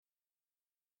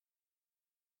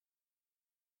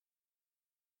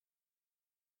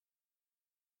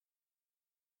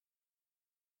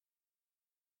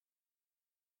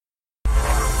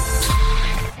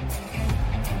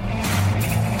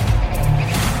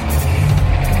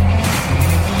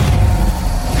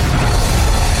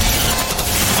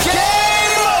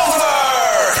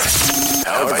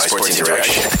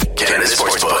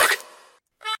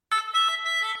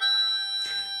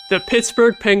The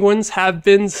Pittsburgh Penguins have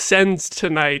been sends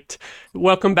tonight.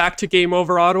 Welcome back to Game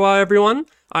Over Ottawa, everyone.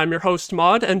 I'm your host,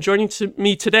 Maud, and joining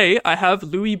me today, I have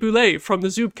Louis Boulet from the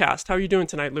Zoobcast. How are you doing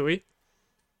tonight, Louis?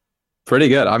 Pretty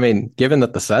good. I mean, given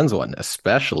that the Sens won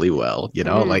especially well,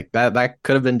 like that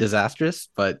could have been disastrous,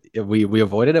 but we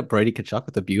avoided it. Brady Tkachuk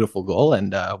with a beautiful goal,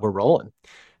 and we're rolling.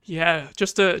 Yeah,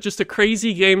 just a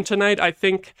crazy game tonight. I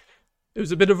think it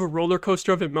was a bit of a roller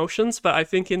coaster of emotions, but I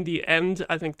think in the end,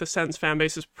 I think the Sens fan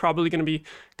base is probably going to be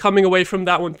coming away from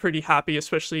that one pretty happy,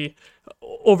 especially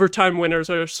overtime winners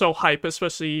are so hype,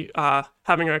 especially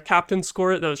having our captain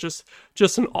score it. That was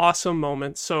just an awesome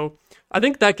moment. So I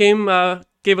think that game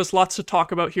gave us lots to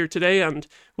talk about here today, and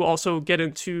we'll also get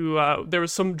into, there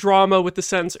was some drama with the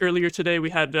Sens earlier today.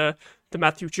 We had the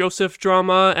Matthew Joseph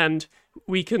drama, and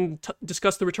we can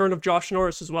discuss the return of Josh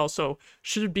Norris as well. So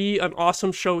should be an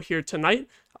awesome show here tonight.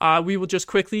 We will just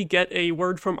quickly get a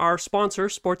word from our sponsor,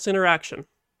 Sports Interaction.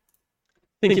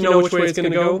 Think you know which way it's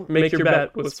going to go? Make your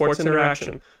bet with Sports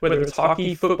Interaction. Whether it's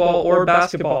hockey, football, or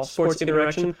basketball, Sports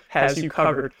Interaction has you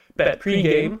covered. Bet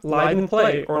pre-game, live and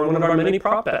play, or on one of our many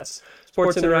prop bets.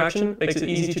 Sports Interaction makes it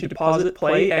easy to deposit,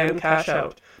 play, and cash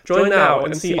out. Join now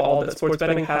and see all that sports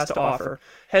betting has to offer.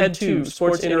 Head to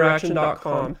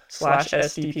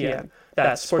sportsinteraction.com/SDPN.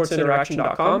 That's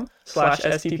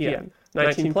sportsinteraction.com/SDPN.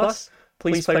 19 plus,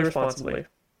 please play responsibly.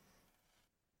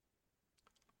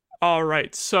 All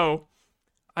right, so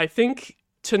I think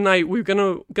tonight we're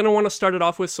gonna want to start it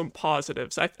off with some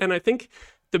positives. I think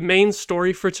the main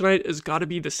story for tonight has got to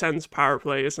be the Sens power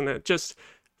play, isn't it? Just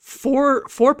four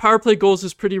power play goals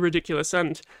is pretty ridiculous,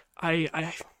 and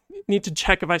I need to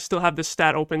check if I still have this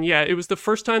stat open. Yeah, it was the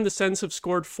first time the Sens have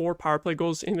scored 4 power play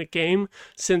goals in a game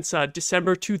since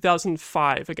December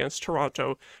 2005 against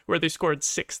Toronto, where they scored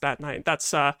 6 that night.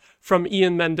 That's from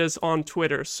Ian Mendes on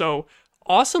Twitter. So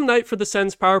awesome night for the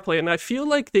Sens power play, and I feel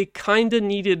like they kind of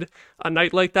needed a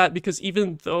night like that, because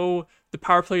even though the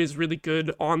power play is really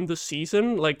good on the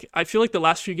season, like I feel like the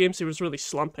last few games it was really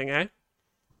slumping, eh?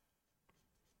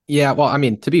 Yeah, well, I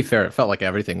mean, to be fair, it felt like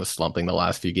everything was slumping the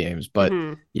last few games, but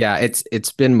Mm-hmm. yeah,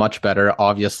 it's been much better.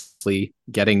 Obviously,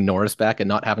 getting Norris back and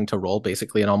not having to roll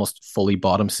basically an almost fully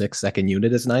bottom six second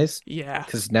unit is nice, Yeah.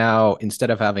 because now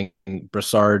instead of having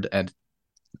Brassard and,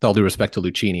 with all due respect to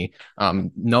Lucchini,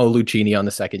 no Lucchini on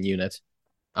the second unit.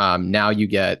 Now you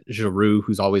get Giroux,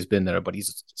 who's always been there, but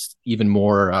he's even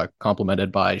more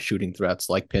complemented by shooting threats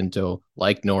like Pinto,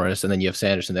 like Norris, and then you have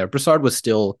Sanderson there. Brassard was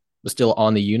still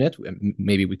on the unit.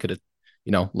 Maybe we could have,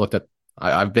 looked at.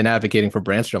 I've been advocating for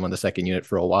Brandstrom on the second unit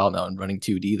for a while now and running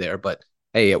 2D there, but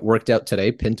hey, it worked out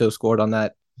today. Pinto scored on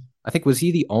that. I think, was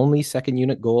he the only second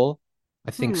unit goal?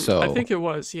 I think I so. think it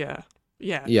was, yeah.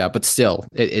 Yeah. Yeah, but still,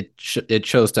 it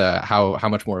shows to how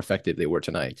much more effective they were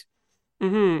tonight.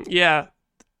 Yeah.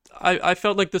 I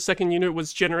felt like the second unit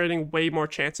was generating way more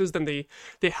chances than they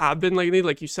have been lately,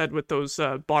 like you said, with those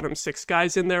bottom 6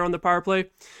 guys in there on the power play.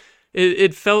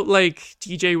 It felt like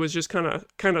DJ was just kind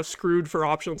of screwed for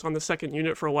options on the second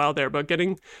unit for a while there, but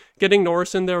getting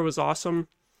Norris in there was awesome.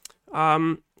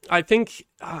 I think,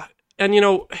 and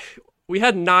we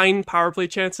had 9 power play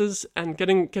chances, and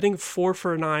getting 4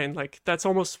 for 9, like that's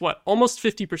almost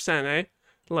 50%, eh?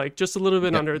 Like just a little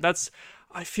bit Yep. under.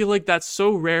 I feel like that's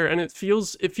so rare, and it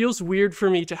feels weird for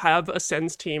me to have a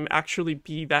Sens team actually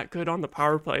be that good on the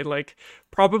power play. Like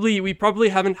we probably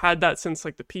haven't had that since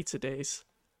like the pizza days.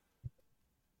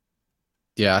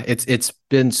 Yeah, it's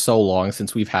been so long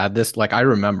since we've had this. Like, I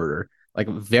remember, like,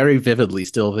 very vividly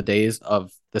still the days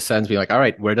of the Sens being like, all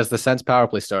right, where does the Sens power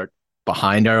play start?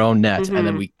 Behind our own net. And then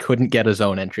Mm-hmm. we couldn't get a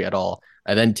zone entry at all.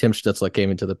 And then Tim Stützle came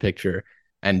into the picture,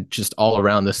 and just all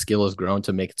around the skill has grown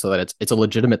to make it so that it's a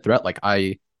legitimate threat. Like,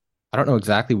 I don't know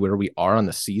exactly where we are on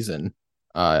the season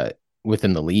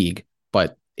within the league,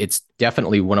 but it's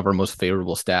definitely one of our most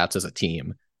favorable stats as a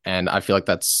team. And I feel like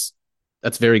that's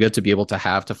very good to be able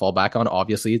to fall back on.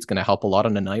 Obviously, it's going to help a lot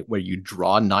on a night where you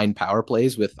draw 9 power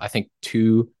plays with, I think,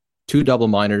 two double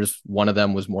minors. One of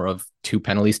them was more of 2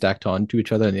 penalties stacked on to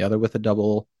each other, and the other with a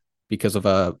double because of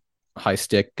a high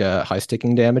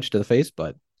sticking damage to the face.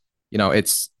 But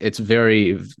it's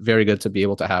very, very good to be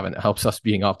able to have, and it helps us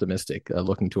being optimistic,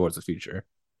 looking towards the future.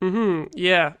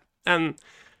 Yeah, and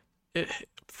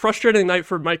frustrating night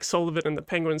for Mike Sullivan and the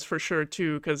Penguins for sure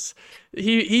too, because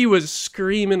he was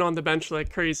screaming on the bench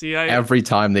like crazy. Every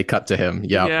time they cut to him,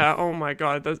 yeah. Yeah, oh my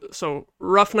god. So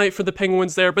rough night for the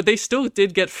Penguins there, but they still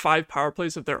did get 5 power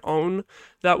plays of their own.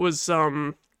 That was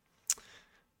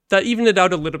that evened it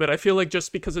out a little bit. I feel like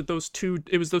just because of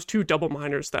it was those 2 double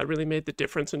minors that really made the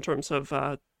difference in terms of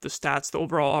the stats, the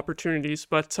overall opportunities.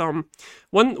 But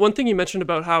one thing you mentioned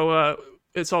about how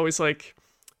it's always like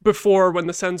before, when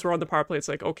the Sens were on the power play, it's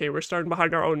like, okay, we're starting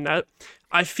behind our own net.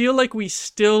 I feel like we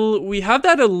have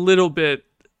that a little bit.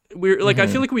 We're like, I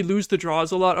feel like we lose the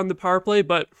draws a lot on the power play,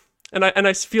 but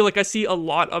I feel like I see a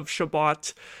lot of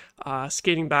Shabbat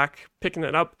skating back, picking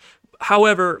it up.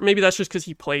 However, maybe that's just because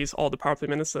he plays all the power play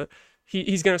minutes. That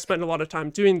he's going to spend a lot of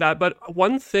time doing that. But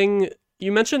one thing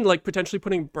you mentioned, like potentially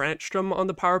putting Brandstrom on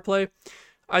the power play.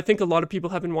 I think a lot of people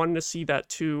have been wanting to see that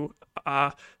too.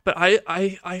 But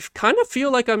I kind of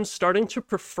feel like I'm starting to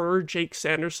prefer Jake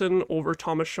Sanderson over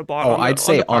Thomas Chabot I'd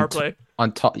say on the power play.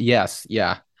 On top. Yes,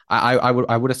 yeah. I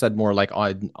would have said more like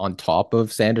on top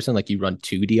of Sanderson, like you run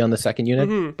 2D on the second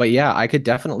unit. But yeah, I could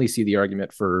definitely see the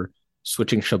argument for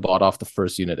switching Chabot off the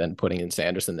first unit and putting in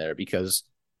Sanderson there, because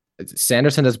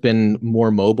Sanderson has been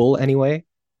more mobile anyway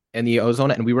in the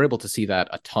ozone, and we were able to see that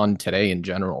a ton today in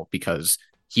general, because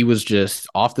he was just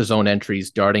off the zone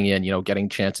entries, darting in, getting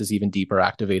chances even deeper,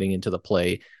 activating into the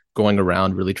play, going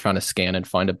around, really trying to scan and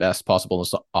find a best possible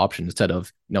option instead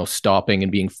of, stopping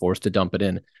and being forced to dump it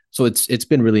in. So it's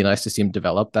been really nice to see him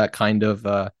develop that kind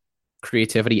of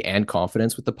creativity and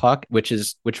confidence with the puck, which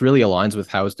really aligns with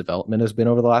how his development has been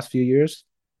over the last few years.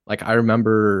 Like I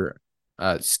remember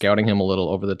scouting him a little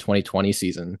over the 2020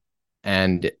 season,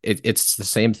 and it's the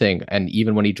same thing. And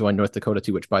even when he joined North Dakota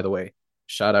too, which by the way,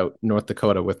 shout out North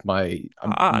Dakota with my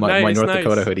nice.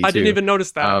 Dakota hoodie too. I didn't even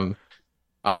notice that.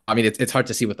 I mean, it's hard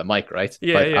to see with the mic, right?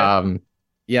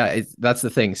 Yeah, but that's the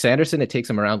thing. Sanderson, it takes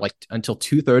him around like until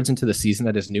 2/3 into the season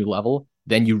at his new level.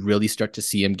 Then you really start to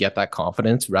see him get that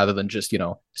confidence rather than just,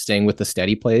 staying with the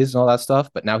steady plays and all that stuff.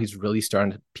 But now he's really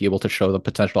starting to be able to show the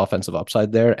potential offensive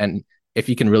upside there. And if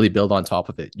you can really build on top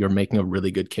of it, you're making a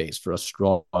really good case for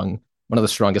one of the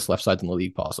strongest left sides in the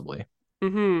league, possibly.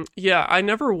 Yeah, I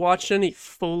never watched any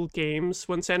full games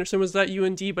when Sanderson was at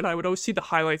UND, but I would always see the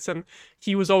highlights, and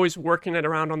he was always working it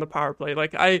around on the power play.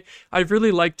 Like I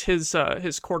really liked his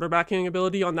quarterbacking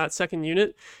ability on that second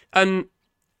unit, and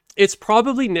it's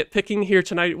probably nitpicking here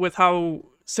tonight with how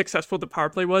successful the power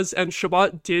play was. And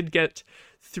Chabot did get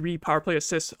 3 power play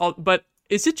assists, but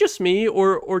is it just me,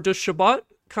 or does Chabot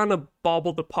kind of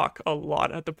bobble the puck a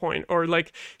lot at the point, or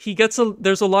like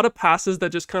there's a lot of passes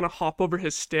that just kind of hop over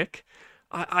his stick?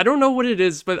 I don't know what it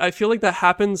is, but I feel like that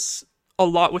happens a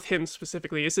lot with him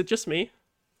specifically. Is it just me?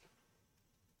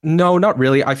 No, not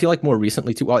really. I feel like more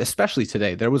recently too, well, especially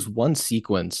today, there was one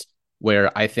sequence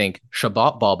where I think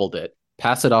Chabot bobbled it,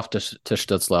 passed it off to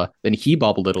Stützle, then he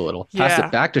bobbled it a little, passed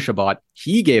it back to Chabot,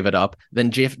 he gave it up,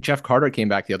 then Jeff Carter came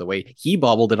back the other way, he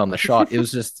bobbled it on the shot. It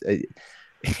was just,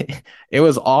 it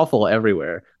was awful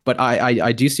everywhere. But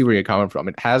I do see where you're coming from.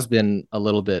 It has been a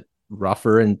little bit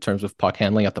rougher in terms of puck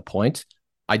handling at the point.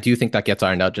 I do think that gets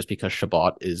ironed out just because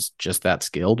Chabot is just that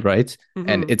skilled, right?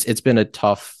 And it's been a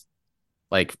tough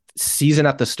season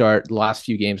at the start. The last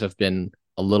few games have been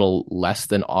a little less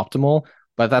than optimal,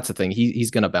 but that's the thing.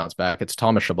 He's going to bounce back. It's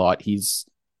Thomas Chabot. He's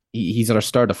our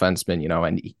star defenseman,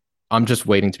 and I'm just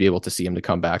waiting to be able to see him to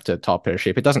come back to top pair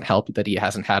shape. It doesn't help that he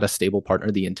hasn't had a stable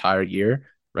partner the entire year,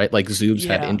 right? Like Zub's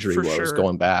had injury woes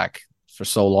going back for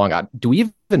so long. Do we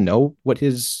even know what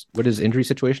his injury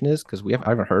situation is? Because I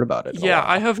haven't heard about it. Yeah,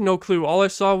 I have no clue. All I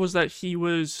saw was that he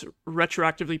was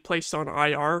retroactively placed on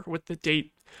IR with the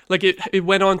date. Like it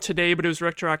went on today, but it was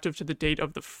retroactive to the date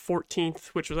of the 14th,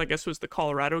 which was, I guess, was the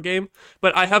Colorado game.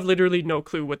 But I have literally no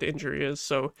clue what the injury is,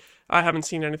 so I haven't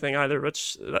seen anything either.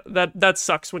 Which that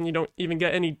sucks when you don't even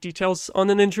get any details on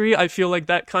an injury. I feel like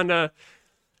that kind of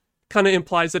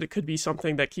implies that it could be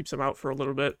something that keeps him out for a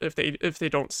little bit if they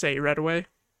don't say right away.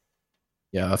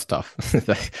 Yeah, that's tough.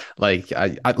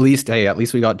 At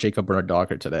least we got Jacob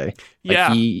Bernard-Docker today.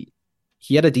 Yeah.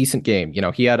 He had a decent game.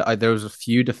 There was a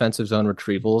few defensive zone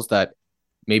retrievals that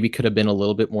maybe could have been a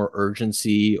little bit more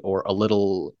urgency, or a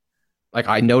little,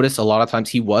 I noticed a lot of times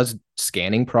he was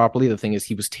scanning properly. The thing is,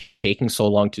 he was taking so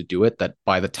long to do it that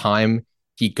by the time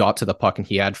he got to the puck and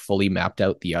he had fully mapped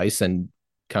out the ice and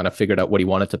kind of figured out what he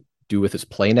wanted to do with his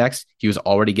play next, he was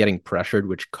already getting pressured,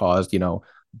 which caused,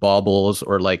 bobbles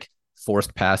or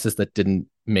forced passes that didn't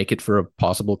make it for a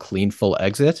possible clean full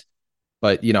exit.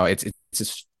 But, it's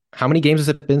just, how many games has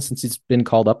it been since he's been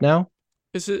called up now?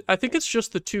 I think it's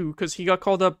just the 2, because he got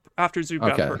called up after Zub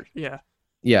got hurt. Yeah.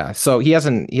 Yeah. So he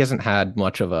hasn't had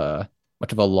much of a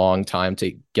long time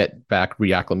to get back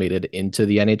reacclimated into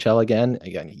the NHL again.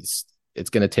 Again, it's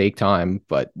going to take time,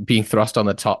 but being thrust on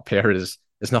the top pair is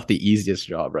not the easiest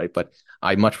job, right? But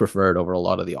I much prefer it over a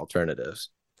lot of the alternatives.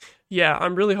 Yeah,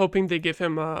 I'm really hoping they give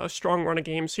him a strong run of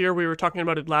games here. We were talking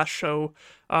about it last show.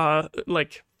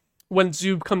 When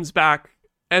Zub comes back,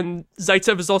 and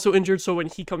Zaitsev is also injured, so when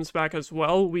he comes back as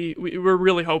well, we're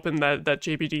really hoping that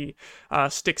JBD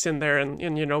sticks in there, and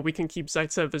you know, we can keep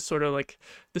Zaitsev as sort of like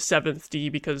the 7th D,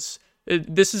 because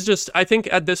this is just, I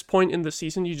think at this point in the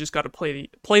season, you just got to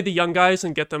play the young guys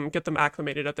and get them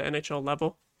acclimated at the NHL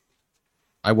level.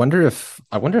 I wonder if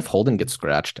Holden gets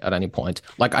scratched at any point.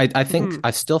 Like I think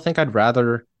I still think I'd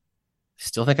rather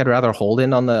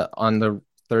Holden on the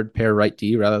third pair right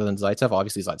D rather than Zaitsev.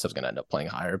 Obviously, Zaitsev's going to end up playing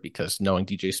higher because knowing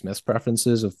DJ Smith's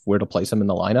preferences of where to place him in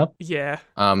the lineup. Yeah.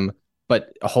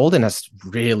 But Holden has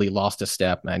really lost a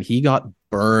step, man. He got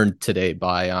burned today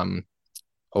by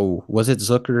was it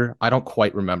Zucker? I don't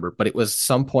quite remember, but it was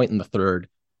some point in the third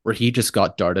where he just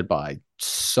got darted by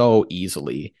so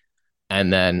easily.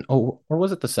 And then, or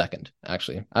was it the second?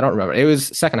 Actually, I don't remember. It was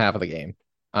second half of the game.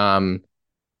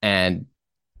 And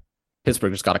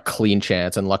Pittsburgh just got a clean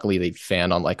chance, and luckily they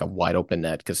fanned on like a wide open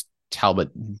net because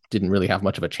Talbot didn't really have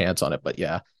much of a chance on it. But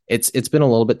yeah, it's been a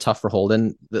little bit tough for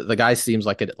Holden. The guy seems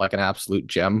like an absolute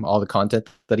gem, all the content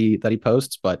that he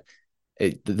posts, but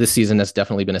this season has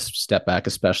definitely been a step back,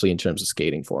 especially in terms of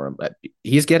skating for him. But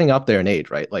he's getting up there in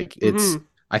age, right? Like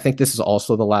I think this is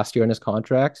also the last year in his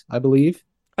contract, I believe.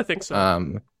 I think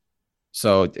so.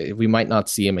 So we might not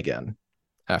see him again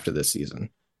after this season.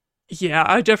 Yeah,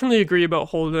 I definitely agree about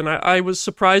Holden. I was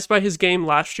surprised by his game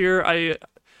last year.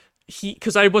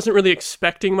 Because I wasn't really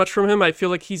expecting much from him. I feel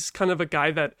like he's kind of a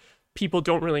guy that people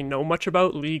don't really know much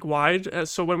about league wide.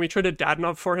 So when we traded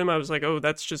Dadonov for him, I was like, oh,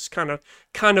 that's just kind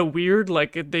of weird.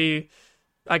 Like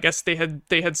I guess they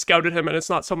had scouted him, and it's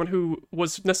not someone who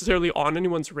was necessarily on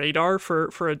anyone's radar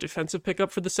for a defensive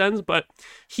pickup for the Sens, but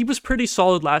he was pretty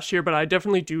solid last year. But I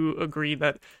definitely do agree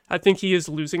that I think he is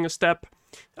losing a step.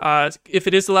 If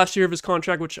it is the last year of his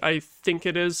contract, which I think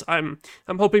it is, I'm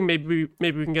hoping maybe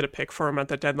we can get a pick for him at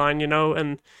the deadline, you know,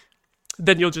 and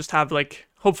then you'll just have, like,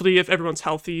 hopefully if everyone's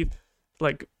healthy,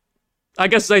 like, I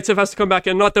guess Zaitsev has to come back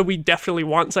in. Not that we definitely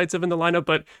want Zaitsev in the lineup,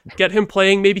 but get him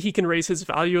playing. Maybe he can raise his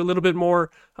value a little bit more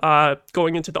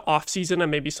going into the off season,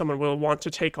 and maybe someone will want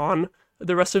to take on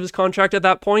the rest of his contract at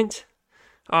that point.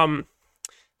 And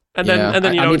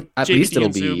then you know, at JBD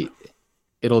least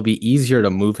it'll be easier to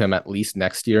move him at least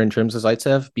next year in terms of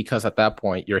Zaitsev, because at that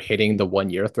point you're hitting the 1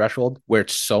 year threshold where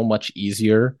it's so much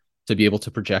easier to be able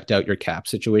to project out your cap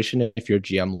situation if you're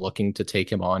GM looking to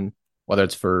take him on, whether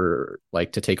it's for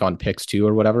like to take on picks too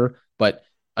or whatever. But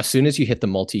as soon as you hit the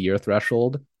multi-year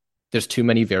threshold, there's too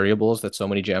many variables that so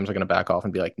many GMs are going to back off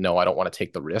and be like, no, I don't want to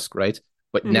take the risk, right?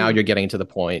 But now you're getting to the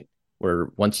point where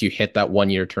once you hit that 1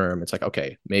 year term, it's like,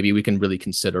 okay, maybe we can really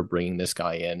consider bringing this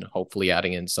guy in, hopefully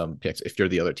adding in some picks. If you're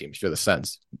the other team, if you're the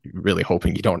Sens, you're really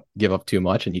hoping you don't give up too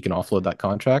much and you can offload that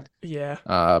contract. Yeah.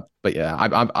 But yeah,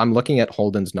 I'm looking at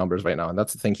Holden's numbers right now, and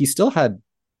that's the thing. He still had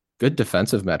good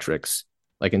defensive metrics,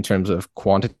 like in terms of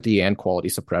quantity and quality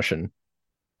suppression,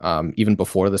 even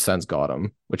before the Sens got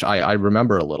him, which I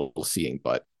remember a little seeing,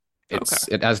 but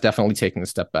it has definitely taken a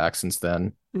step back since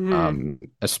then.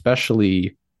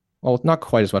 Especially, well, not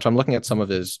quite as much. I'm looking at some of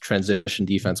his transition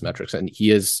defense metrics, and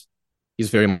he's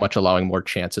very much allowing more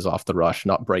chances off the rush,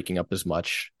 not breaking up as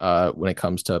much when it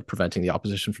comes to preventing the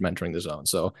opposition from entering the zone.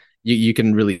 So you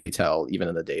can really tell, even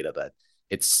in the data, that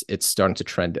it's starting to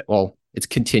trend. Well, it's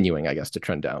continuing, I guess, to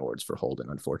trend downwards for Holden,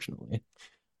 unfortunately.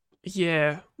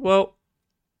 Yeah. Well,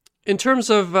 in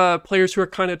terms of players who are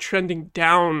kind of trending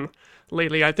down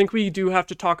lately, I think we do have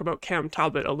to talk about Cam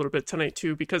Talbot a little bit tonight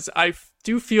too, because I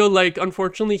do feel like,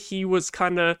 unfortunately, he was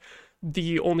kind of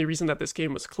the only reason that this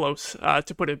game was close,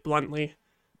 to put it bluntly.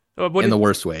 In the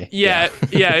worst way. Yeah,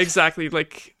 yeah, exactly.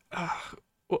 Like,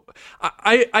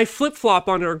 I flip-flop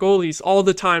on our goalies all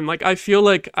the time. Like, I feel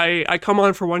like I come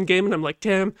on for one game and I'm like,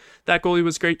 damn, that goalie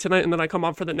was great tonight, and then I come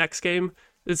on for the next game.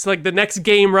 It's like the next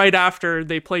game right after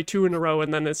they play 2 in a row,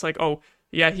 and then it's like, oh,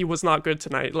 yeah, he was not good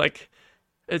tonight. Like,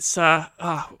 it's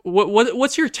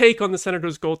what's your take on the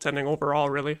Senators' goaltending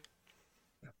overall, really?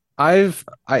 I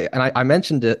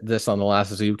mentioned this on the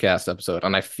last Zoomcast episode,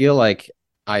 and I feel like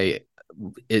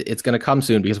it's going to come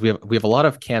soon because we have a lot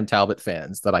of Cam Talbot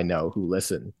fans that I know who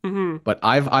listen. But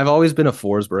I've always been a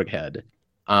Forsberg head,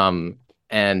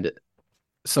 and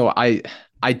so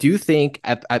I do think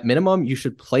at minimum you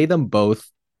should play them both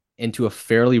into a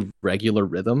fairly regular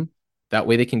rhythm. That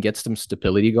way they can get some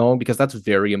stability going, because that's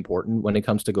very important when it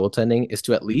comes to goaltending, is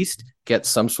to at least get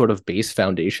some sort of base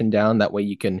foundation down. That way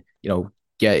you can,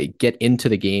 get into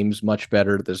the games much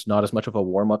better. There's not as much of a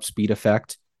warm-up speed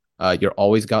effect. You're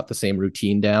always got the same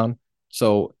routine down.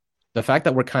 So the fact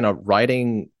that we're kind of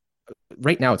riding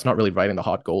right now, it's not really riding the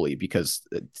hot goalie, because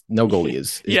no goalie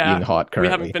is being hot currently.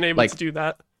 We haven't been able to do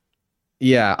that.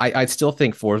 Yeah, I still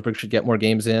think Forsberg should get more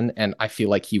games in, and I feel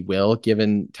like he will,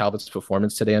 given Talbot's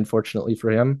performance today, unfortunately for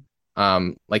him.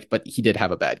 But he did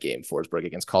have a bad game, Forsberg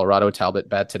against Colorado. Talbot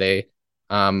bad today.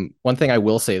 One thing I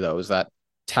will say though is that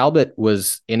Talbot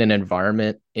was in an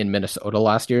environment in Minnesota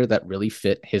last year that really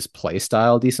fit his play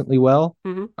style decently well.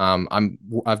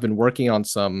 Mm-hmm. I've been working on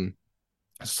some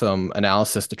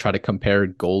analysis to try to compare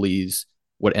goalies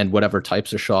whatever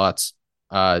types of shots,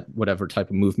 whatever type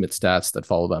of movement stats that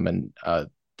follow them, and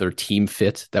their team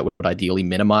fit that would ideally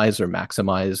minimize or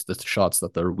maximize the shots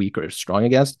that they're weak or strong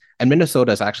against. And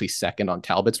Minnesota is actually second on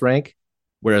Talbot's rank,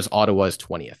 whereas Ottawa is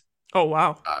 20th. Oh,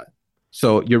 wow.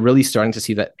 So you're really starting to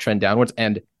see that trend downwards.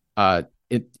 And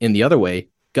in the other way,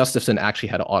 Gustafsson actually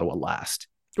had Ottawa last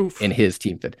in his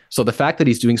team fit. So the fact that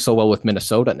he's doing so well with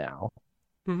Minnesota now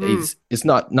is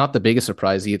not the biggest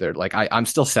surprise either. Like I'm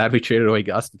still sad we traded away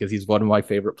Gus because he's one of my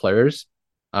favorite players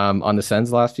on the Sens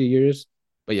the last few years.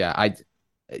 But yeah,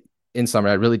 in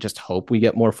summary, I really just hope we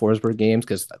get more Forsberg games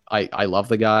because I love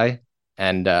the guy.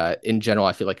 And in general,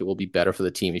 I feel like it will be better for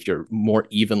the team if you're more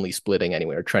evenly splitting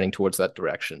anyway or trending towards that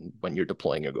direction when you're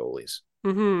deploying your goalies.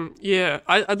 Mm-hmm. Yeah,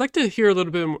 I'd like to hear a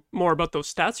little bit more about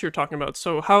those stats you're talking about.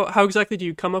 So how exactly do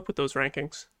you come up with those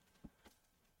rankings?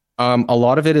 A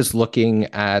lot of it is looking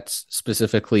at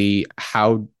specifically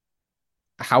how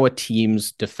a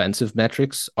team's defensive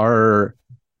metrics are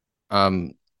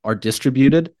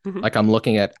distributed. Mm-hmm. Like I'm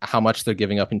looking at how much they're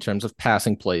giving up in terms of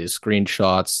passing plays, screen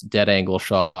shots, dead angle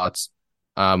shots,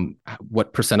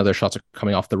 what percent of their shots are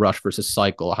coming off the rush versus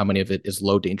cycle, how many of it is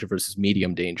low danger versus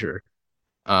medium danger.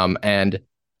 And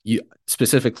you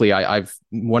specifically, I've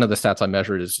one of the stats I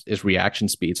measured is reaction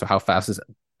speed. So how fast is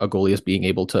a goalie is being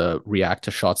able to react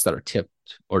to shots that are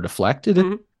tipped or deflected.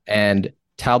 Mm-hmm. And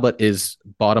Talbot is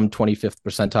bottom 25th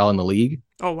percentile in the league.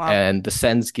 Oh, wow. And the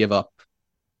Sens give up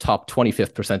top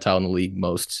 25th percentile in the league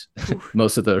most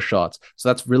of those shots. So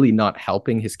that's really not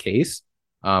helping his case.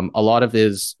 A lot of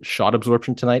his shot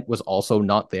absorption tonight was also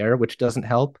not there, which doesn't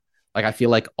help. Like I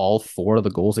feel like all four of the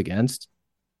goals against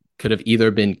could have either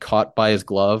been caught by his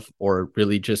glove or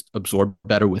really just absorbed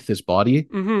better with his body.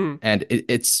 Mm-hmm. And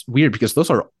it's weird because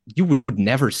you would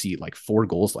never see like four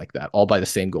goals like that all by the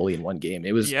same goalie in one game.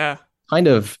 It was kind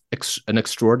of an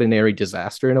extraordinary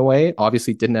disaster in a way.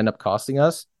 Obviously didn't end up costing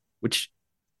us, which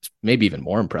is maybe even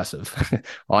more impressive,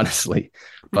 honestly.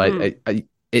 But Mm-hmm.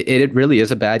 It really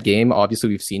is a bad game. Obviously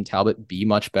we've seen Talbot be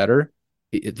much better.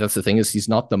 That's the thing is he's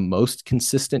not the most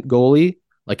consistent goalie.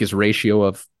 Like his ratio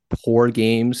of poor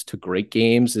games to great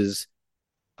games is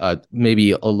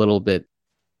maybe a little bit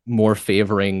more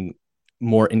favoring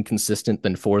more inconsistent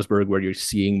than Forsberg, where you're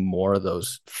seeing more of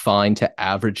those fine to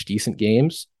average decent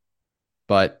games.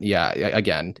 But yeah,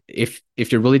 again, if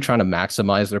you're really trying to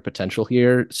maximize their potential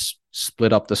here,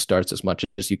 split up the starts as much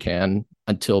as you can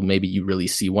until maybe you really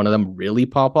see one of them really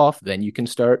pop off. Then you can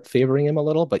start favoring him a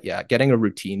little. But yeah, getting a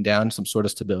routine down, some sort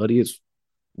of stability is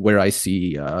where I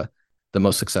see the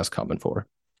most success coming for.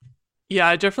 Yeah,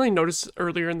 I definitely noticed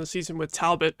earlier in the season with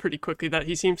Talbot pretty quickly that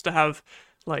he seems to have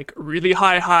like really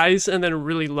high highs and then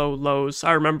really low lows.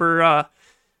 I remember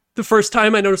the first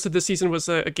time I noticed it this season was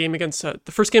a game against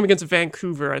the first game against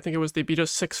Vancouver. I think it was they beat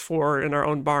us 6-4 in our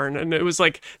own barn, and it was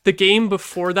like the game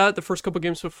before that, the first couple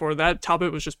games before that,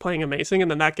 Talbot was just playing amazing, and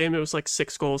then that game it was like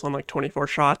 6 goals on like 24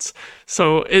 shots.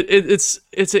 So it's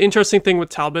an interesting thing with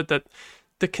Talbot that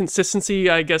the consistency,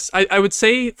 I guess, I would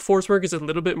say Forsberg is a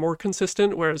little bit more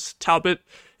consistent, whereas Talbot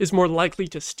is more likely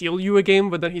to steal you a game,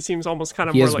 but then he seems almost kind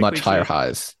of more likely he has much higher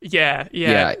highs. Yeah,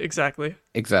 exactly.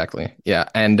 Yeah.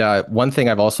 And one thing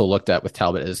I've also looked at with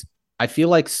Talbot is I feel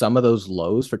like some of those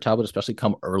lows for Talbot especially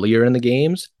come earlier in the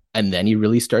games, and then he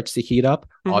really starts to heat up.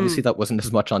 Mm-hmm. Obviously, that wasn't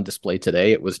as much on display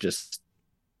today. It was just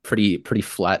pretty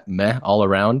flat meh all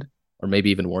around, or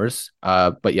maybe even worse.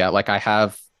 But yeah, like I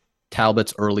have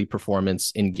Talbot's early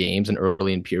performance in games and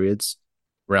early in periods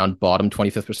around bottom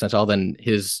 25th percentile, then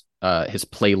his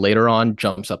play later on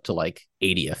jumps up to like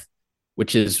 80th,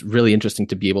 which is really interesting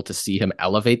to be able to see him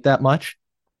elevate that much.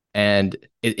 And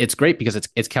it's great because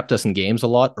it's kept us in games a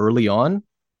lot early on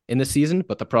in the season.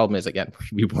 But the problem is, again,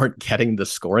 we weren't getting the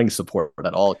scoring support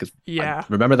at all. Because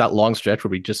remember that long stretch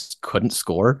where we just couldn't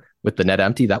score with the net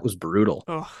empty? That was brutal.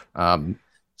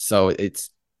 So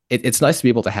it's nice to be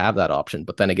able to have that option,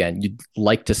 but then again, you'd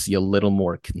like to see a little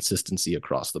more consistency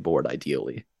across the board,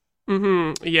 ideally.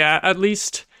 Mm-hmm. Yeah, at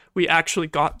least we actually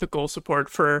got the goal support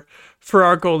for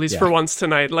our goalies for once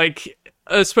tonight. Like,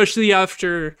 especially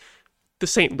after the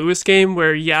St. Louis game,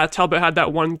 where Talbot had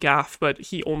that one gaff, but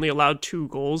he only allowed 2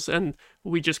 goals, and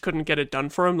we just couldn't get it done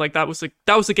for him. Like that was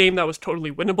a game that was totally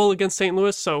winnable against St.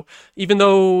 Louis. So even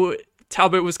though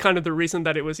Talbot was kind of the reason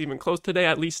that it was even close today.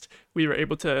 At least we were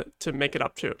able to make it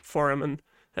up for him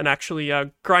and actually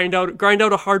grind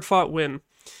out a hard fought win.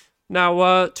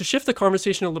 Now, to shift the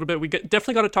conversation a little bit, we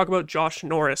definitely got to talk about Josh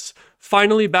Norris,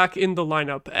 finally back in the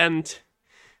lineup. And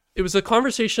it was a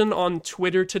conversation on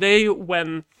Twitter today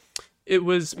when it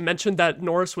was mentioned that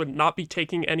Norris would not be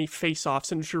taking any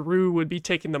face-offs and Giroux would be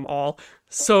taking them all.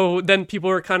 So then people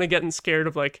were kind of getting scared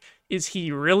of, like, is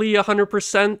he really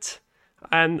 100%?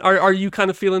 And are you kind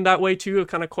of feeling that way too,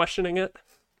 kind of questioning it?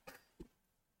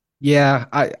 Yeah,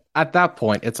 at that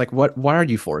point, it's like, why are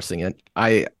you forcing it?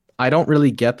 I don't really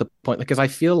get the point, because I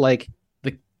feel like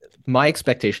my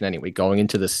expectation anyway going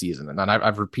into this season, and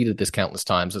I've repeated this countless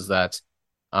times, is that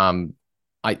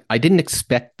I didn't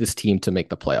expect this team to make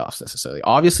the playoffs necessarily.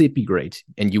 Obviously, it'd be great,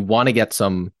 and you want to get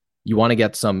some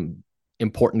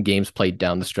important games played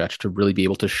down the stretch to really be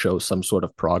able to show some sort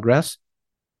of progress.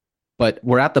 But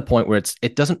we're at the point where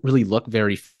it doesn't really look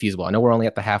very feasible. I know we're only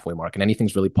at the halfway mark, and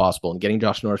anything's really possible. And getting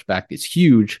Josh Norris back is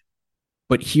huge.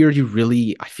 But here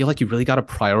I feel like you really got to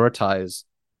prioritize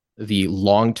the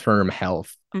long-term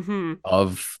health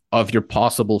of your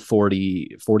possible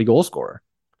 40 goal scorer.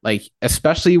 Like,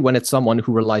 especially when it's someone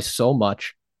who relies so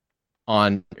much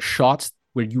on shots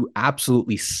where you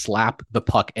absolutely slap the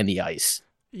puck in the ice.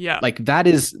 Yeah. Like,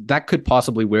 that could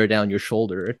possibly wear down your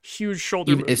shoulder. Huge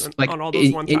shoulder movement like on all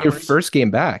those one-timers. In your first game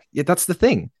back. Yeah, that's the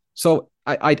thing. So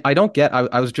I don't get,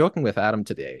 I was joking with Adam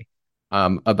today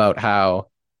about how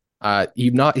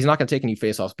he's not going to take any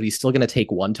faceoffs, but he's still going to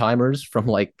take one-timers from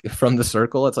the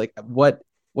circle. It's like,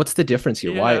 what's the difference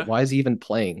here? Yeah. Why is he even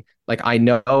playing? Like, I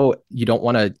know you don't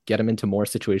want to get him into more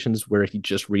situations where he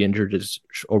just re-injured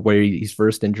or where he's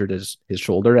first injured his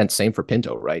shoulder, and same for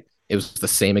Pinto, right? It was the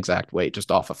same exact way,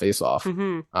 just off a face-off.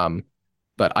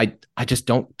 But I just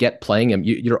don't get playing him.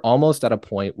 You're almost at a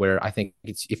point where I think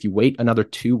if you wait another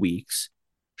 2 weeks,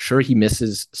 sure, he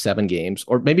misses 7 games,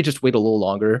 or maybe just wait a little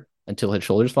longer until his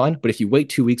shoulder's fine. But if you wait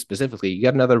 2 weeks specifically, you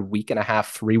got another week and a half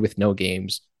free with no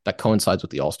games that coincides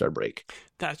with the All-Star break.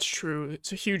 That's true.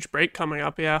 It's a huge break coming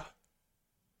up, yeah.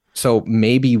 So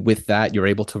maybe with that, you're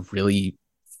able to really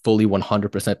fully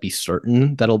 100% be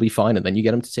certain that it'll be fine, and then you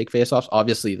get him to take faceoffs.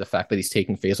 Obviously, the fact that he's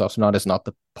taking faceoffs or not is not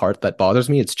the part that bothers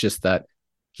me. It's just that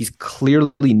he's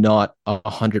clearly not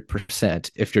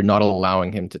 100% if you're not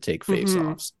allowing him to take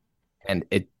faceoffs. And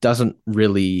it doesn't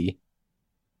really...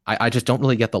 I just don't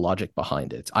really get the logic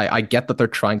behind it. I get that they're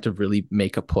trying to really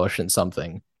make a push in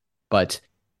something, but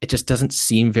it just doesn't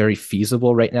seem very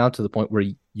feasible right now, to the point where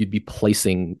you'd be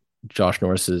placing Josh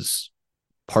Norris's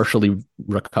partially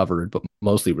recovered, but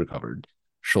mostly recovered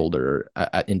shoulder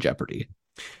in jeopardy.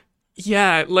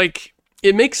 Yeah, like,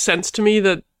 it makes sense to me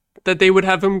that they would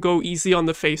have him go easy on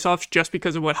the faceoffs just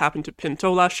because of what happened to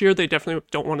Pinto last year. They definitely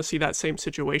don't want to see that same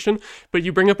situation. But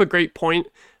you bring up a great point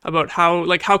about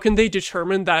how can they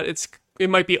determine that it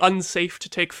might be unsafe to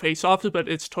take faceoffs, but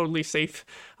it's totally safe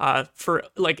for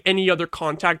like any other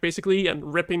contact, basically,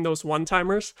 and ripping those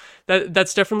one-timers.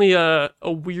 That's definitely a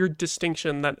weird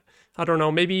distinction that, I don't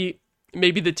know, maybe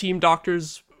the team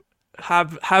doctors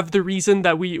have the reason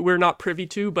that we're not privy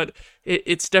to, but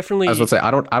it's definitely... I was going to say,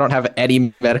 I don't have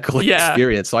any medical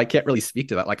experience, so I can't really speak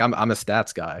to that. Like, I'm a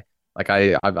stats guy. Like,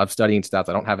 I'm studying stats.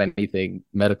 I don't have anything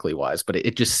medically wise, but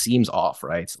it just seems off,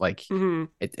 right? Like,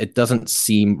 it doesn't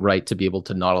seem right to be able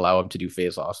to not allow him to do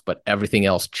face-offs, but everything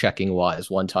else, checking wise,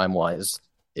 one-time wise,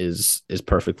 is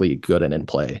perfectly good and in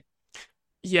play.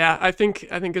 Yeah, I think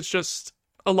it's just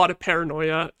a lot of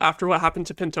paranoia after what happened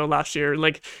to Pinto last year.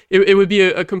 Like, it would be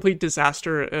a complete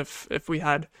disaster if we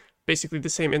had basically the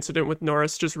same incident with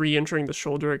Norris just re-injuring the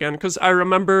shoulder again. Because I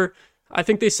remember, I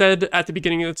think they said at the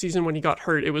beginning of the season when he got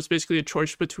hurt, it was basically a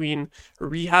choice between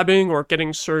rehabbing or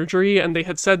getting surgery. And they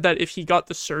had said that if he got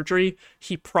the surgery,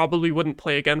 he probably wouldn't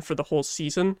play again for the whole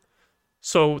season.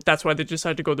 So that's why they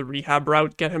decided to go the rehab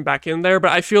route, get him back in there.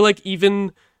 But I feel like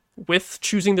even with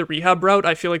choosing the rehab route,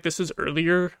 I feel like this is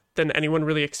earlier than anyone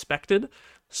really expected.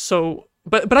 So,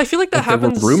 but I feel like that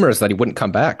happens. There were rumors that he wouldn't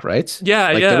come back, right?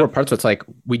 Yeah, like, yeah. There were parts where it's like,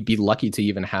 we'd be lucky to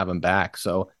even have him back.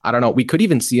 So I don't know. We could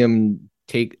even see him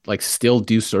still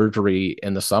do surgery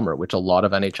in the summer, which a lot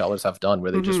of NHLers have done,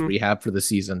 where they just rehab for the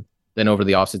season. Then over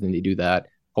the offseason, they do that.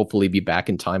 Hopefully be back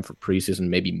in time for preseason,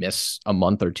 maybe miss a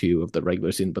month or two of the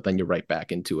regular season, but then you're right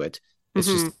back into it. It's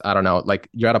just, I don't know, like,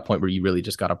 you're at a point where you really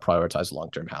just got to prioritize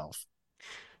long-term health.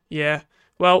 Yeah.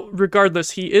 Well,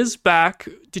 regardless, he is back.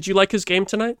 Did you like his game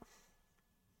tonight?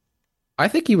 I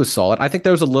think he was solid. I think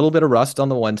there was a little bit of rust on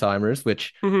the one-timers,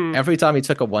 which every time he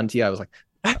took a 1T, I was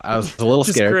a little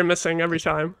just scared. Grimacing every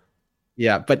time.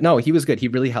 Yeah, but no, he was good. He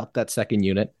really helped that second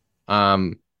unit.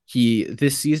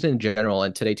 this season in general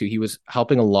and today too, he was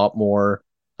helping a lot more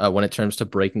when it comes to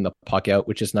breaking the puck out,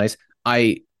 which is nice.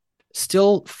 I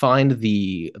still find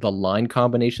the line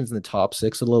combinations in the top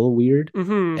six a little weird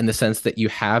in the sense that you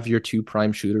have your two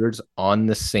prime shooters on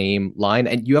the same line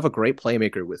and you have a great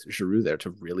playmaker with Giroux there to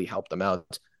really help them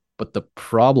out. But the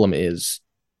problem is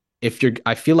I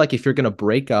feel like if you're going to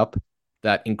break up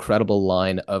that incredible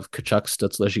line of Tkachuk,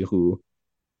 Stützle, Giroux,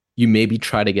 you maybe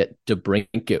try to get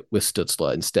DeBrincat with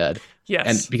Stützle instead. Yes.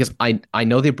 And because I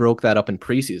know they broke that up in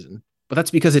preseason, but that's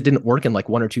because it didn't work in like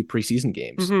one or two preseason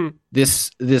games.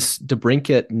 This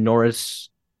DeBrincat, Norris,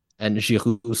 and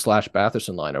Giroux /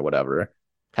 Batherson line or whatever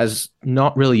has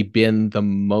not really been the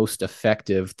most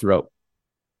effective throughout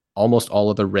almost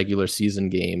all of the regular season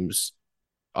games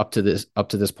up to this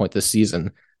point this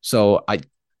season. So I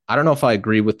don't know if I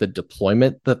agree with the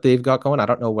deployment that they've got going. I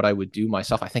don't know what I would do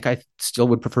myself. I think I still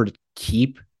would prefer to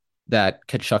keep that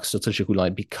Tkachuk, Stützle, Giroux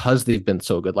line because they've been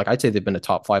so good. Like I'd say they've been a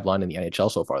top 5 line in the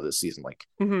NHL so far this season. Like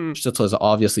Stützle has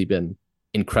obviously been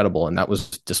incredible, and that was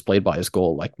displayed by his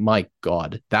goal. Like my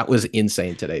God, that was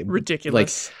insane today.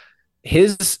 Ridiculous. Like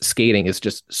his skating is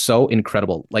just so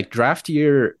incredible. Like draft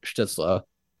year Stützle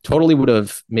totally would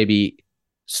have maybe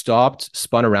stopped,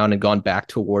 spun around, and gone back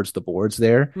towards the boards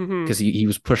there because he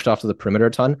was pushed off to the perimeter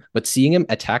a ton. But seeing him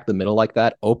attack the middle like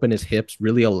that, open his hips,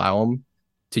 really allow him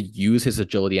to use his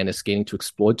agility and his skating to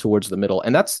explode towards the middle.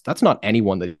 And that's not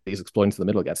anyone that he's exploiting to the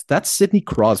middle against. That's Sidney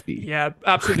Crosby. Yeah,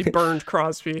 absolutely burned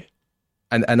Crosby.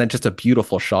 And then just a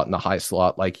beautiful shot in the high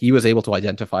slot. Like he was able to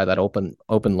identify that open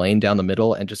lane down the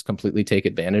middle and just completely take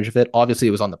advantage of it. Obviously,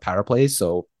 it was on the power play,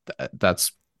 so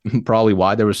that's probably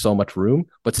why there was so much room,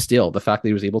 but still the fact that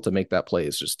he was able to make that play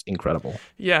is just incredible.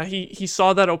 Yeah, he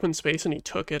saw that open space and he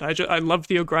took it. I love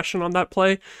the aggression on that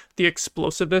play, the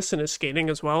explosiveness in his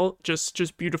skating as well.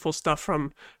 Just beautiful stuff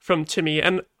from Timmy.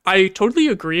 And I totally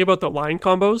agree about the line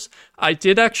combos. I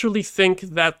did actually think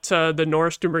that the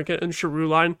Norris, DeBrincat, and Giroux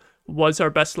line was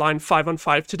our best line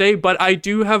 5-on-5 today, but I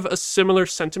do have a similar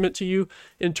sentiment to you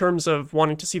in terms of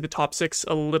wanting to see the top six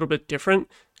a little bit different.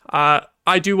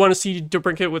 I do want to see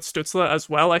DeBrincat with Stützle as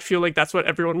well. I feel like that's what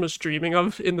everyone was dreaming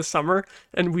of in the summer,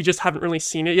 and we just haven't really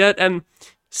seen it yet. And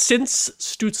since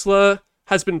Stützle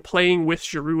has been playing with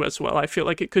Giroux as well, I feel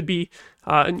like it could be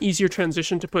an easier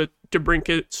transition to put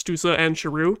DeBrincat, Stützle, and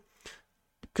Giroux,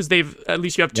 because at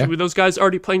least you have two of those guys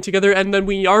already playing together, and then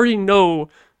we already know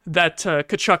that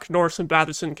Tkachuk, Norris, and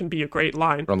Batherson can be a great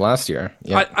line. From last year.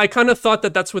 Yeah. I kind of thought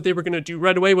that that's what they were going to do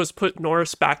right away, was put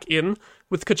Norris back in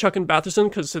with Tkachuk and Batherson,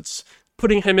 because it's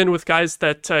putting him in with guys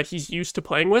that he's used to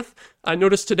playing with. I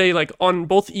noticed today, like on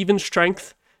both even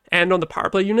strength and on the power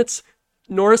play units,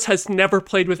 Norris has never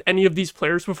played with any of these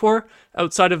players before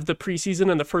outside of the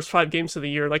preseason and the first 5 games of the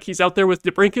year. Like he's out there with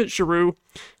DeBrincat, Giroux,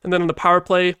 and then on the power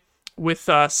play with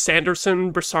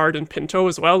Sanderson, Brassard, and Pinto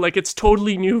as well. Like it's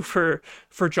totally new for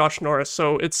Josh Norris.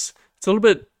 So it's a little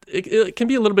bit, it can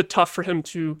be a little bit tough for him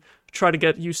to try to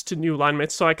get used to new line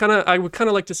mates. So I would kind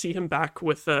of like to see him back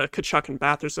with Tkachuk and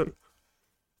Batherson.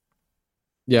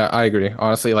 Yeah, I agree.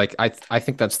 Honestly, like I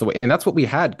think that's the way, and that's what we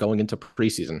had going into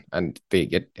preseason, and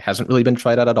it hasn't really been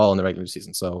tried out at all in the regular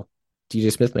season. So,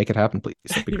 DJ Smith, make it happen, please.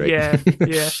 That'd be great.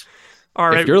 Yeah. All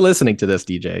right. If you're listening to this,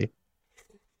 DJ,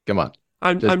 come on.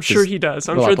 I'm sure he does.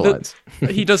 I'm sure that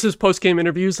he does his post-game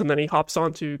interviews and then he hops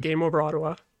on to Game Over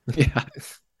Ottawa. Yeah.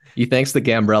 He thanks the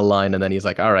Gambrell line and then he's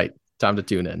like, all right, time to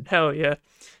tune in. Hell yeah.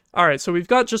 All right, so we've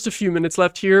got just a few minutes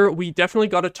left here. We definitely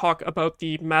got to talk about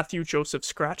the Matthew Joseph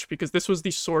scratch because this was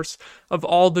the source of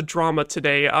all the drama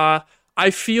today.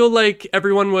 I feel like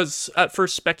everyone was at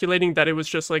first speculating that it was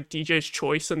just like DJ's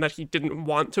choice and that he didn't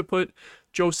want to put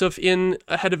Joseph in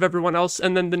ahead of everyone else.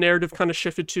 And then the narrative kind of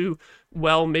shifted to,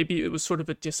 well, maybe it was sort of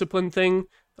a discipline thing.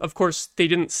 Of course, they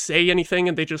didn't say anything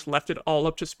and they just left it all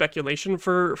up to speculation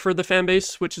for the fan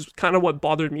base, which is kind of what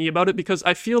bothered me about it, because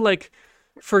I feel like,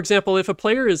 for example, if a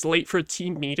player is late for a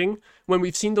team meeting, when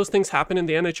we've seen those things happen in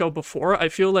the NHL before, I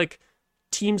feel like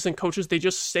teams and coaches, they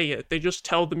just say it. They just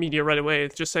tell the media right away.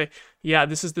 Just say, yeah,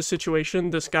 this is the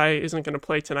situation. This guy isn't going to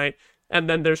play tonight. And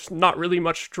then there's not really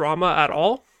much drama at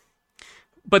all.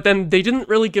 But then they didn't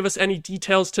really give us any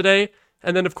details today.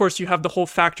 And then, of course, you have the whole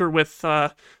factor with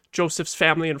Joseph's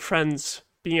family and friends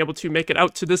being able to make it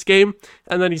out to this game.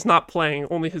 And then he's not playing.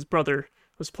 Only his brother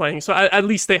was playing. So at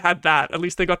least they had that. At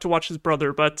least they got to watch his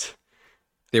brother. But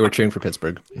they were cheering for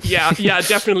Pittsburgh. Yeah,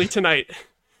 definitely tonight.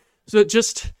 So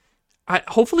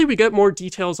hopefully we get more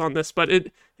details on this, but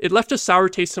it left a sour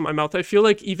taste in my mouth. I feel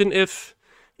like even if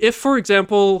for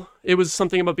example, it was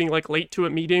something about being like late to a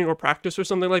meeting or practice or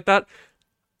something like that,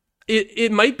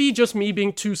 it might be just me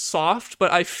being too soft,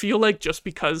 but I feel like just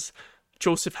because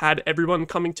Joseph had everyone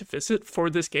coming to visit for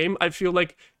this game, I feel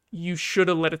like you should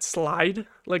have let it slide.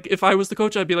 Like, if I was the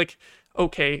coach, I'd be like,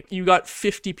 okay, you got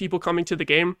 50 people coming to the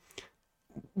game.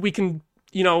 We can,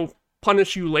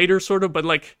 punish you later, sort of, but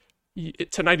like,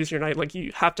 tonight is your night. Like,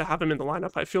 you have to have him in the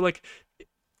lineup. I feel like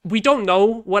we don't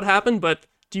know what happened, but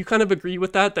do you kind of agree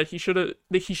with that he should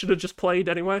have just played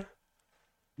anyway?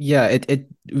 Yeah,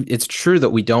 it's true that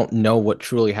we don't know what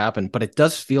truly happened, but it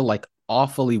does feel like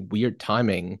awfully weird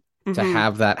timing to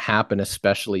have that happen,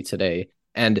 especially today.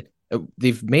 And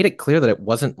they've made it clear that it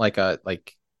wasn't like I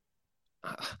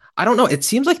don't know. It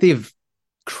seems like they've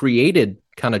created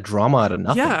kind of drama out of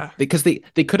nothing. Yeah. Because they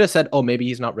could have said, oh, maybe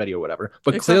he's not ready or whatever.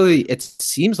 But clearly it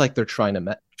seems like they're trying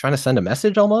to send a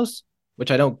message almost,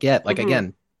 which I don't get. Like,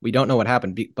 again, we don't know what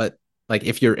happened. But like,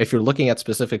 if you're looking at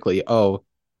specifically, oh,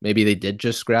 maybe they did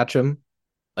just scratch him,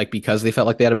 like, because they felt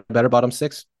like they had a better bottom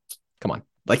six. Come on.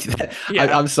 Like,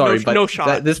 I'm sorry, but no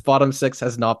shot. This bottom six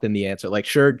has not been the answer. Like,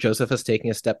 sure, Joseph has taken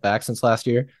a step back since last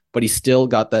year, but he's still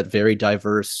got that very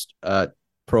diverse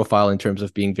profile in terms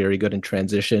of being very good in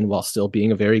transition while still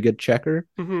being a very good checker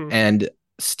and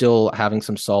still having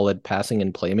some solid passing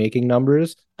and playmaking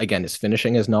numbers. Again, his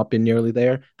finishing has not been nearly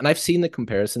there. And I've seen the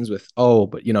comparisons with,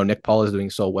 but Nick Paul is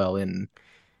doing so well in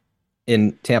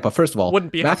Tampa. First of all,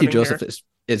 Matthew Joseph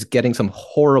is getting some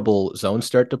horrible zone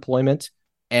start deployment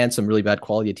and some really bad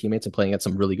quality of teammates and playing at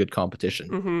some really good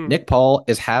competition. Nick Paul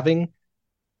is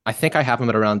I think I have him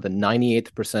at around the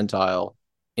 98th percentile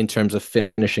in terms of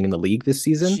finishing in the league this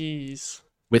season. Jeez.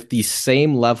 With the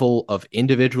same level of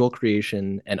individual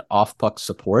creation and off-puck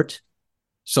support.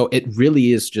 So it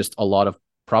really is just a lot of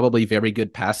probably very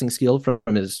good passing skill from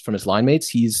his line mates.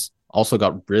 He's also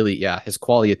got his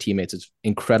quality of teammates is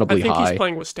incredibly high. I think he's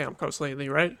playing with Stamkos lately,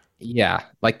 right? Yeah,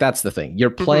 like that's the thing.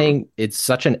 You're playing, it's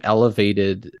such an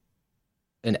elevated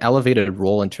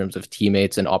role in terms of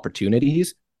teammates and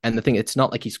opportunities. And the thing, it's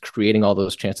not like he's creating all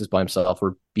those chances by himself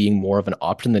or being more of an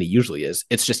option than he usually is.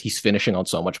 It's just he's finishing on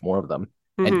so much more of them.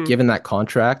 And given that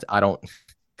contract,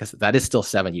 because that is still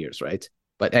 7 years, right?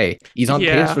 But hey, he's on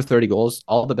pace for 30 goals.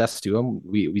 All the best to him.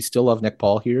 We still love Nick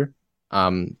Paul here.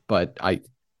 But I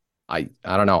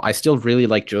don't know. I still really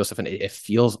like Joseph, and it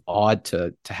feels odd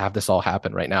to have this all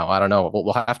happen right now. I don't know.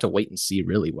 We'll have to wait and see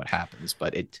really what happens,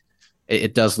 but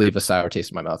it does leave a sour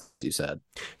taste in my mouth, as you said.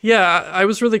 Yeah, I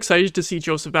was really excited to see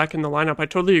Joseph back in the lineup. I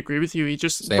totally agree with you. He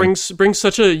just brings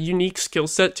such a unique skill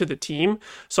set to the team.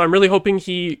 So I'm really hoping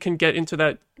he can get into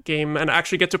that game and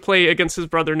actually get to play against his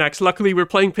brother next. Luckily, we're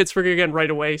playing Pittsburgh again right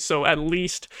away, so at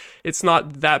least it's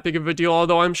not that big of a deal,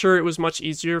 although I'm sure it was much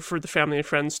easier for the family and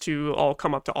friends to all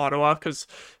come up to Ottawa because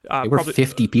there were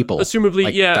 50 people.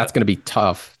 Assumably, that's going to be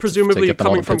tough. Presumably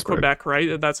coming from Quebec,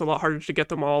 right? That's a lot harder to get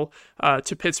them all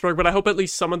to Pittsburgh, but I hope at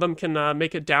least some of them can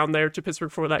make it down there to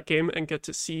Pittsburgh for that game and get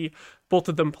to see both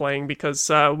of them playing because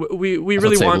we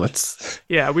really want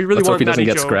Matty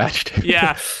Joe scratched.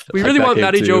 Yeah, we really want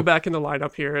Matty Joe back in the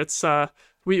lineup here. It's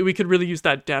we could really use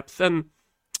that depth. And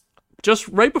just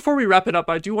right before we wrap it up,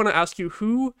 I do want to ask you,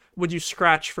 who would you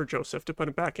scratch for Joseph to put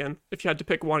him back in if you had to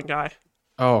pick one guy?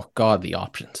 Oh God, the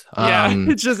options. Yeah,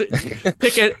 it's just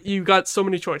pick it. You got so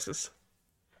many choices.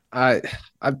 I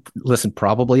listen,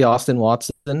 probably Austin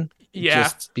Watson. Yeah,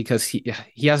 just because you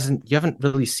haven't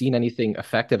really seen anything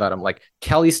effective at him. Like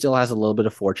Kelly still has a little bit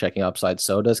of forechecking upside.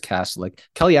 So does Cass. Like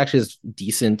Kelly actually has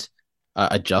decent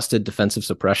adjusted defensive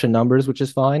suppression numbers, which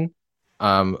is fine.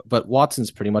 But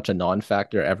Watson's pretty much a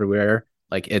non-factor everywhere.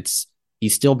 Like he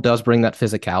still does bring that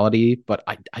physicality, but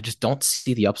I just don't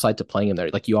see the upside to playing him there.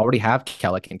 Like you already have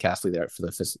Kellick and Castley there for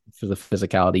the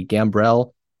physicality.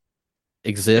 Gambrell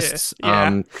exists.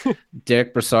 Yeah.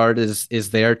 Derek Brassard is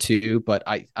there too, but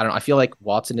I don't know. I feel like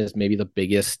Watson is maybe the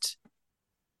biggest.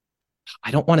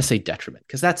 I don't want to say detriment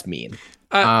because that's mean.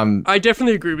 I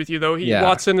definitely agree with you though.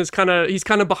 Watson is he's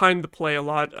kind of behind the play a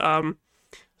lot.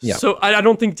 So I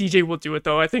don't think DJ will do it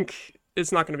though. I think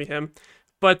it's not going to be him.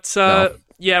 But no.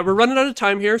 Yeah, we're running out of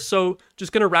time here, so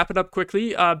just going to wrap it up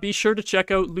quickly. Be sure to check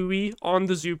out Louis on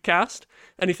the Zoobcast.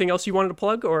 Anything else you wanted to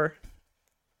plug or?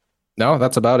 No,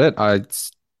 that's about it.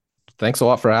 Thanks a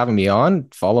lot for having me on.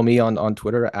 Follow me on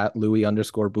Twitter at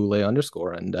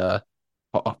Louis_Boulay_, and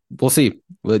we'll see.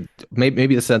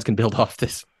 Maybe the Sens can build off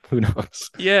this. Who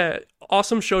knows? Yeah,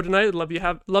 awesome show tonight.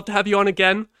 Love to have you on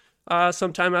again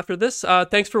sometime after this.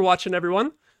 Thanks for watching,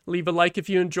 everyone. Leave a like if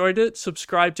you enjoyed it.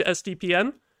 Subscribe to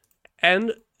SDPN,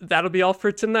 and that'll be all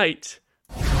for tonight.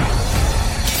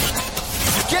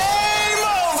 Game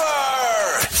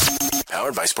over!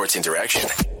 Powered by Sports Interaction,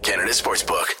 Canada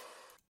Sportsbook.